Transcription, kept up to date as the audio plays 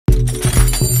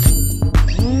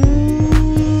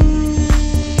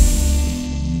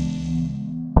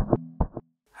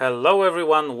Hello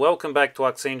everyone, welcome back to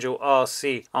Archangel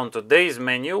RC. On today's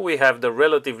menu we have the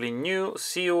relatively new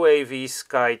CUAV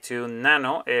Skye 2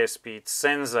 Nano Airspeed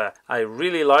Sensor. I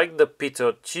really like the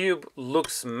pitot tube,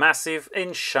 looks massive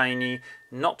and shiny.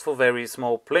 Not for very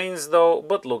small planes though,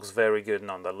 but looks very good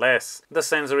nonetheless. The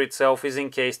sensor itself is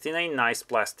encased in a nice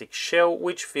plastic shell,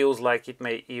 which feels like it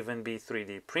may even be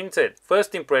 3D printed.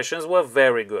 First impressions were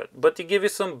very good, but to give you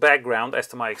some background as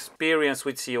to my experience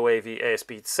with CUAV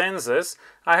airspeed sensors,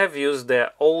 I have used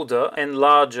their older and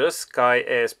larger Skye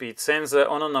airspeed sensor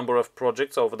on a number of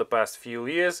projects over the past few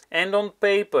years, and on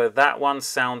paper that one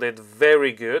sounded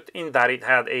very good in that it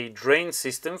had a drain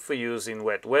system for use in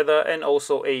wet weather and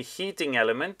also a heating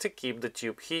element to keep the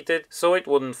tube heated so it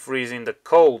wouldn't freeze in the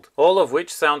cold, all of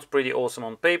which sounds pretty awesome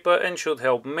on paper and should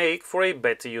help make for a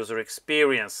better user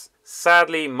experience.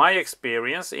 Sadly, my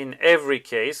experience in every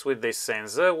case with this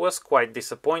sensor was quite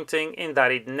disappointing in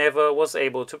that it never was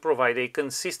able to provide a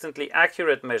consistently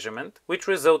accurate measurement, which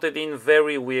resulted in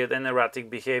very weird and erratic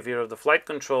behavior of the flight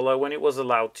controller when it was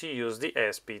allowed to use the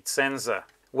airspeed sensor.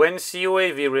 When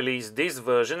CUAV released this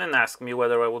version and asked me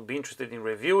whether I would be interested in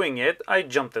reviewing it, I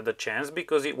jumped at the chance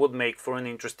because it would make for an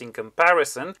interesting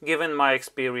comparison given my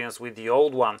experience with the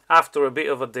old one. After a bit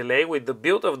of a delay with the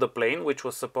build of the plane, which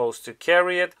was supposed to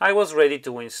carry it, I was ready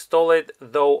to install it,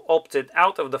 though opted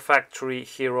out of the factory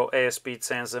Hero airspeed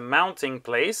sensor mounting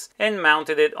place and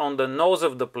mounted it on the nose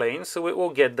of the plane so it will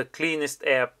get the cleanest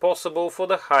air possible for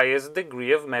the highest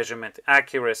degree of measurement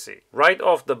accuracy. Right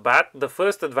off the bat, the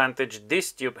first advantage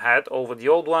this tube had over the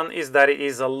old one is that it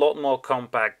is a lot more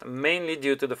compact, mainly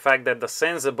due to the fact that the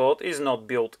sensor board is not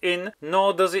built in,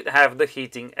 nor does it have the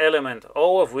heating element,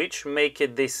 all of which make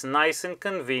it this nice and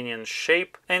convenient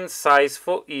shape and size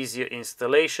for easier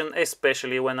installation,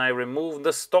 especially when I removed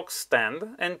the stock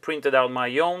stand and printed out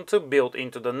my own to build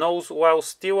into the nose while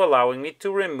still allowing me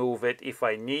to remove it if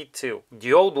I need to.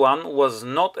 The old one was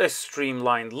not as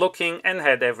streamlined looking and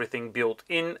had everything built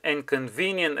in, and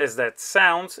convenient as that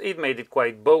sounds, it made it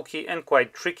quite bulky and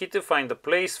quite tricky to find a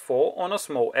place for on a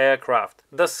small aircraft.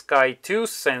 The Skye 2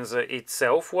 sensor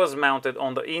itself was mounted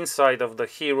on the inside of the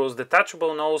Hero's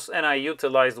detachable nose, and I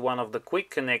utilized one of the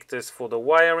quick connectors for the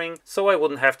wiring so I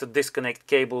wouldn't have to disconnect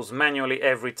cables manually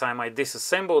every time I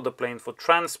disassemble the plane for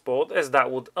transport, as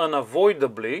that would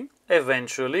unavoidably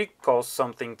eventually cause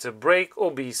something to break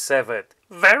or be severed.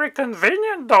 "Very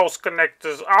convenient those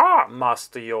connectors are,"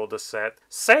 Master Yoda said.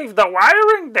 "Save the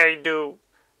wiring they do."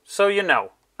 So you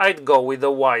know, I'd go with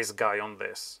the wise guy on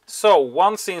this. So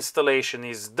once installation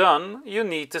is done, you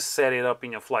need to set it up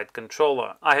in your flight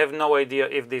controller. I have no idea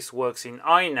if this works in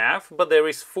iNav, but there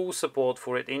is full support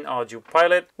for it in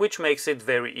ArduPilot, which makes it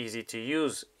very easy to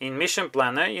use. In Mission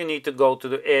Planner, you need to go to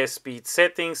the airspeed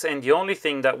settings, and the only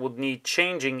thing that would need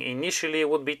changing initially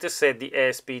would be to set the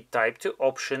airspeed type to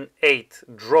option 8,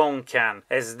 Drone CAN,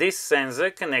 as this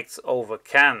sensor connects over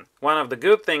CAN. One of the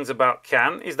good things about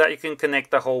CAN is that you can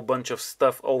connect a whole bunch of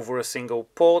stuff over a single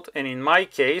port, and in my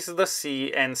case the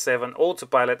CN7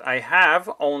 autopilot I have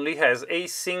only has a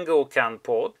single CAN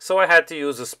port, so I had to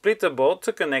use a splitter board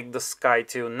to connect the Skye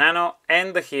 2 Nano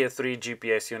and the Here 3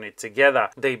 GPS unit together.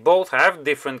 They both have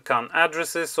different CAN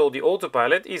addresses, so the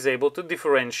autopilot is able to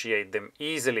differentiate them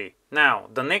easily. Now,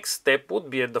 the next step would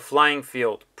be at the flying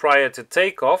field. Prior to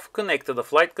takeoff, connect to the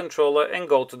flight controller and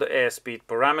go to the airspeed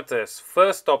parameters.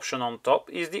 First option on top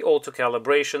is the auto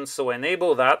calibration, so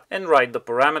enable that and write the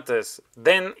parameters.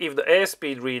 Then, if the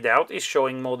airspeed readout is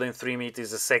showing more than 3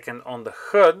 meters a second on the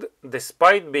HUD,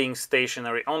 despite being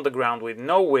stationary on the ground with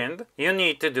no wind, you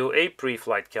need to do a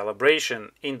pre-flight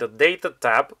calibration. In the Data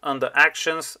tab, under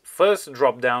Actions, first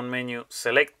drop-down menu,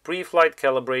 select Pre-flight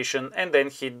calibration and then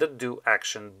hit the Do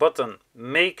Action button.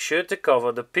 Make sure to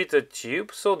cover the pitot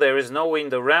tube so there is no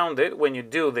wind around it when you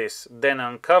do this, then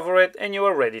uncover it and you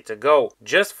are ready to go.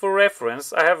 Just for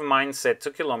reference, I have mine set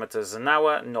to kilometers an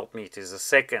hour, not meters a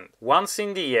second. Once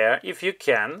in the air, if you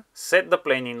can, set the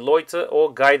plane in loiter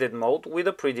or guided mode with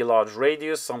a pretty large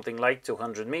radius, something like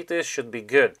 200 meters should be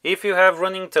good. If you have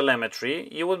running telemetry,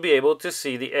 you will be able to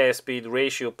see the airspeed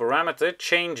ratio parameter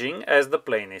changing as the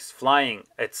plane is flying.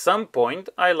 At some point,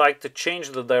 I like to change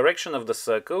the direction of the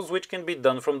circles, which can be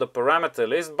done from the parameter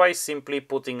list by simply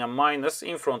putting a minus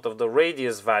in front of the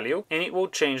radius value, and it will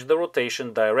change the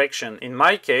rotation direction. In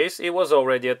my case, it was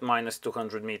already at minus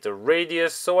 200 meter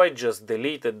radius, so I just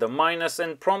deleted the minus,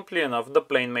 and promptly enough the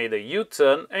plane made a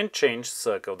U-turn and changed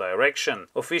circle direction.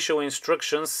 Official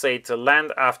instructions say to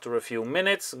land after a few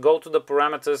minutes, go to the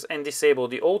parameters and disable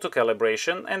the auto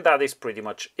calibration, and that is pretty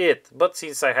much it. But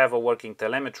since I have a working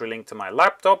telemetry link to my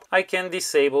laptop, I can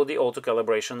disable the auto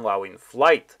calibration while in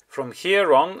flight. From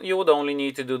here on, you would only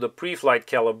need to do the pre-flight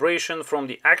calibration from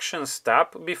the Actions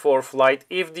tab before flight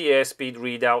if the airspeed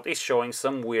readout is showing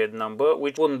some weird number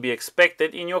which wouldn't be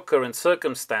expected in your current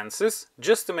circumstances,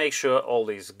 just to make sure all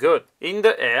is good. In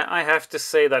the Air, I have to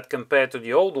say that compared to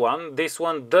the old one, this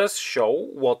one does show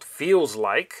what feels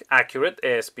like accurate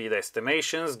airspeed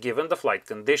estimations given the flight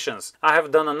conditions. I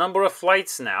have done a number of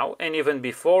flights now, and even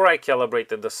before I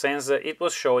calibrated the sensor, it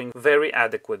was showing very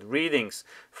adequate readings.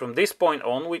 From this point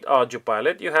on, with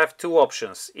ArduPilot, you have two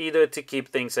options: either to keep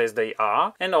things as they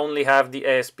are and only have the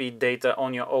airspeed data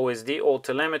on your OSD or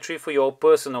telemetry for your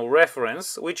personal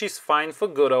reference, which is fine for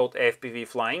good old FPV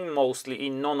flying, mostly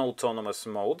in non-autonomous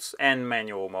modes and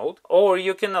manual mode, or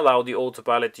you can allow the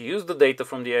autopilot to use the data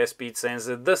from the airspeed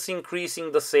sensor, thus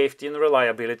increasing the safety and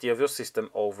reliability of your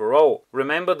system overall.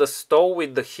 Remember the stow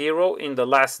with the Hero in the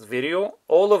last video?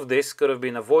 All of this could have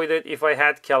been avoided if I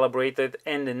had calibrated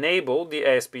and enabled the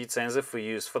airspeed sensor for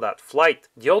use for that flight.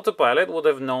 The autopilot would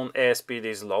have known airspeed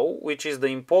is low, which is the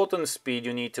important speed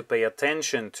you need to pay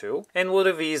attention to, and would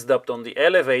have eased up on the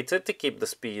elevator to keep the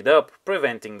speed up,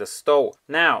 preventing the stow.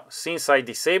 Now, since I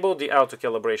disabled the auto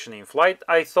calibration in flight,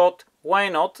 I thought, why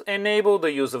not enable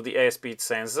the use of the airspeed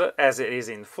sensor as it is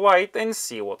in flight and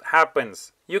see what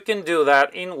happens. You can do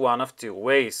that in one of two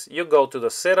ways. You go to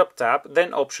the Setup tab,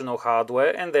 then Optional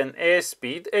Hardware, and then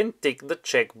Airspeed, and tick the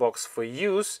checkbox for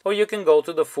use, or you can go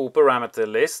to the Full Parameter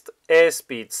List,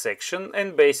 Airspeed section,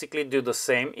 and basically do the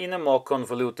same in a more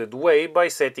convoluted way by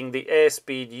setting the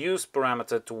Airspeed Use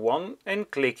parameter to 1 and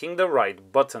clicking the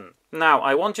right button. Now,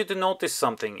 I want you to notice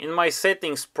something. In my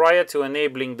settings prior to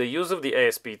enabling the use of the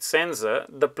airspeed sensor,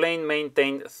 the plane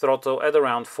maintained throttle at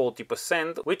around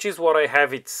 40%, which is what I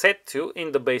have it set to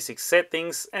in the basic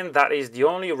settings, and that is the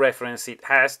only reference it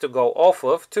has to go off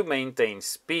of to maintain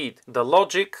speed. The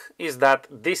logic is that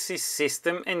this is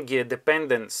system and gear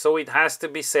dependent, so it has to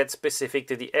be set specific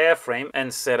to the airframe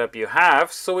and setup you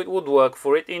have, so it would work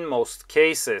for it in most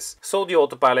cases. So the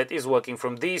autopilot is working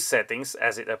from these settings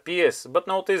as it appears, but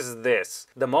notice this.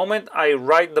 The moment I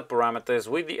write the parameters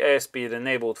with the airspeed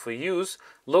enabled for use,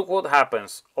 look what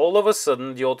happens. All of a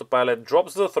sudden the autopilot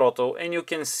drops the throttle, and you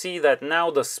can see that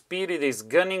now the speed it is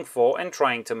gunning for and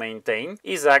trying to maintain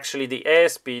is actually the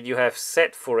airspeed you have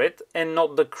set for it and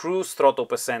not the cruise throttle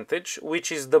percentage,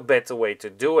 which is the better way to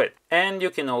do it. And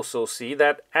you can also see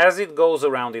that as it goes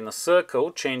around in a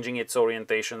circle, changing its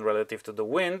orientation relative to the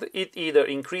wind, it either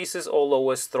increases or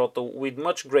lowers throttle with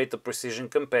much greater precision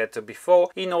compared to before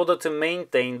in order to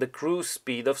maintain the cruise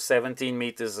speed of 17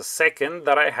 meters a second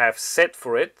that I have set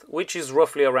for it, which is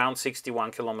roughly around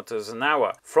 61 kilometers an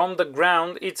hour. From the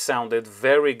ground it sounded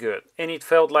very good, and it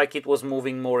felt like it was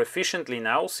moving more efficiently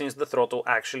now since the throttle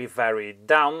actually varied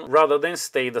down rather than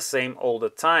stay the same all the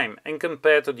time. And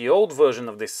compared to the old version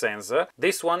of this sensor,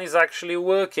 this one is actually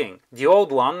working. The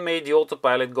old one made the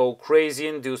autopilot go crazy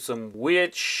and do some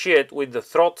weird shit with the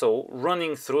throttle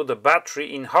running through the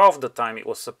battery in half the time it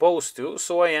was supposed to,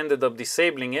 so I ended up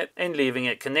disabling it and leaving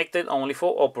it connected only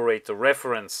for operator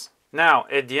reference. Now,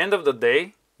 at the end of the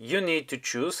day, you need to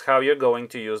choose how you're going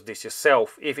to use this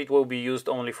yourself, if it will be used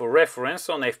only for reference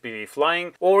on FPV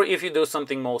flying, or if you do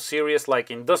something more serious like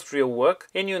industrial work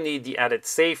and you need the added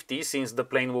safety since the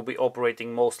plane will be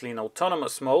operating mostly in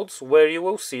autonomous modes where you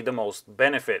will see the most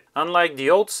benefit. Unlike the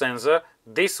old sensor,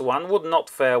 this one would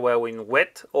not fare well in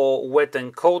wet or wet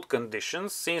and cold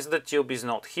conditions since the tube is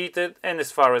not heated, and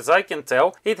as far as I can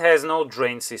tell, it has no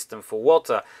drain system for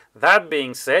water. That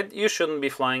being said, you shouldn't be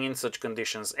flying in such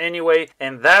conditions anyway,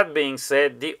 and that being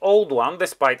said, the old one,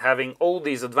 despite having all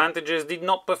these advantages, did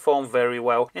not perform very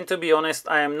well, and to be honest,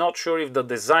 I am not sure if the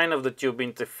design of the tube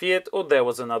interfered or there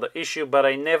was another issue, but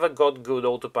I never got good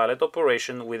autopilot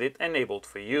operation with it enabled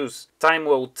for use. Time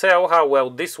will tell how well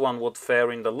this one would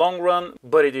fare in the long run,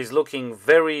 but it is looking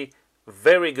very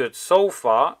good so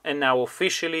far, and now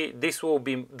officially this will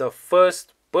be the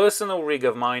first personal rig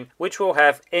of mine which will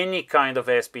have any kind of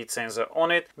airspeed sensor on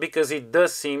it, because it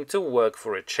does seem to work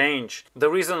for a change. The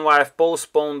reason why I've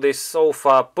postponed this so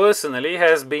far personally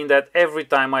has been that every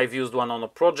time I've used one on a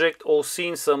project or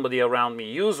seen somebody around me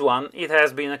use one, it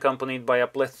has been accompanied by a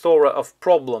plethora of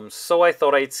problems, so I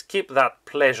thought I'd skip that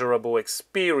pleasurable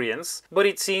experience, but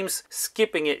it seems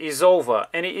skipping it is over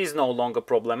and it is no longer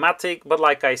problematic, but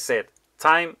like I said,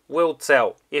 time will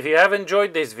tell. If you have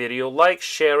enjoyed this video, like,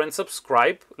 share and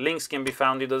subscribe. Links can be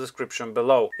found in the description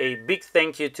below. A big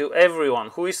thank you to everyone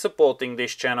who is supporting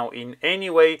this channel in any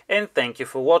way, and thank you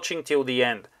for watching till the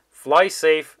end. Fly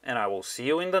safe, and I will see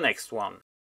you in the next one.